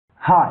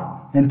Hi,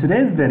 in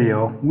today's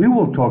video we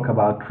will talk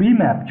about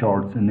Treemap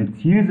charts and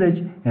its usage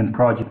in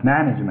project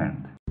management.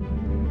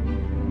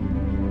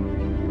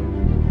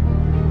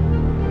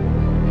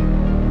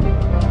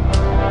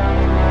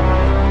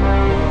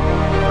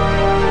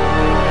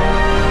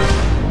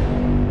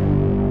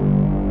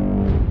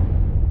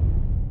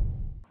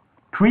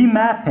 Tree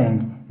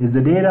mapping is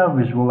a data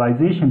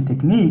visualization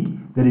technique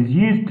that is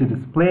used to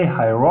display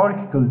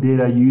hierarchical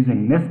data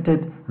using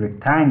nested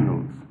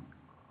rectangles.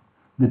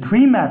 The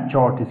Treemap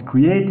chart is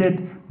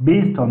created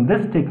based on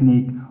this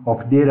technique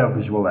of data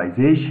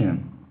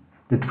visualization.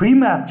 The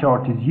Treemap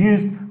chart is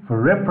used for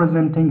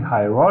representing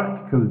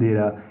hierarchical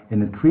data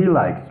in a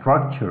tree-like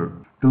structure.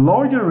 The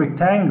larger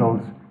rectangles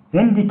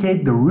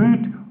indicate the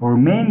root or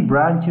main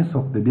branches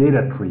of the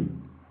data tree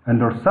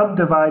and are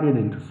subdivided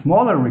into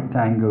smaller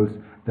rectangles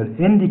that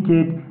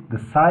indicate the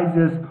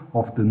sizes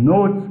of the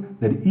nodes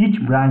that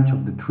each branch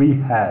of the tree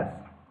has.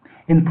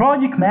 In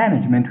project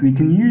management, we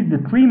can use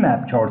the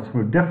Treemap charts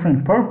for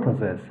different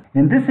purposes.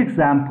 In this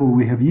example,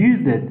 we have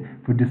used it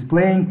for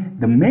displaying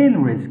the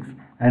main risks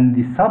and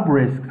the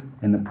sub-risks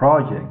in the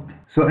project.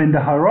 So in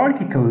the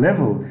hierarchical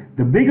level,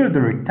 the bigger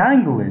the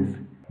rectangle is,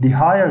 the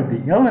higher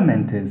the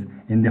element is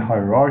in the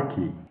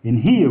hierarchy.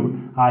 In here,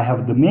 I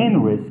have the main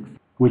risks,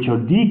 which are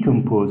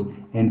decomposed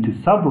into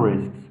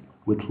sub-risks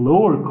with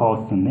lower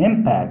costs and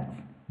impacts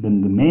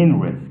than the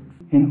main risks.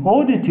 In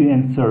order to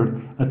insert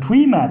a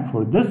tree map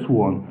for this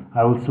one,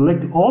 I will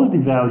select all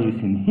the values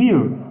in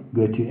here,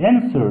 go to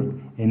Insert,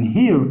 and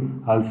here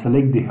I'll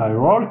select the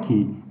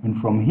hierarchy, and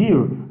from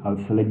here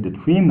I'll select the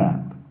tree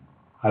map.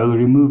 I will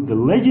remove the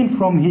legend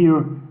from here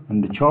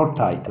and the chart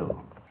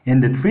title.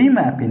 In the tree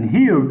map in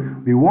here,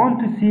 we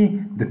want to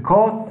see the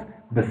costs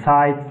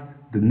besides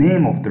the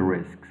name of the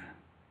risks.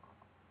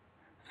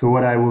 So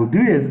what I will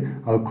do is,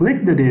 I'll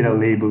click the data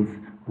labels,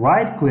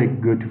 right click,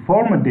 go to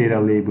Format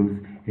Data Labels.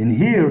 In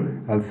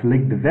here, I'll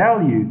select the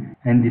value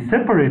and the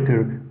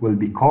separator will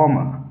be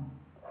comma.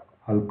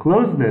 I'll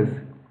close this.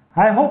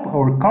 I hope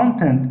our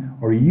content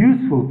are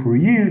useful for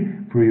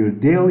you for your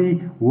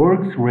daily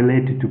works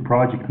related to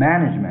project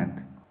management.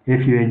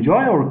 If you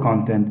enjoy our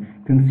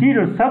content,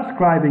 consider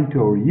subscribing to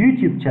our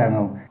YouTube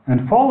channel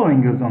and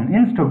following us on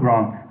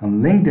Instagram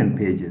and LinkedIn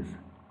pages.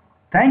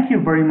 Thank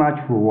you very much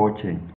for watching.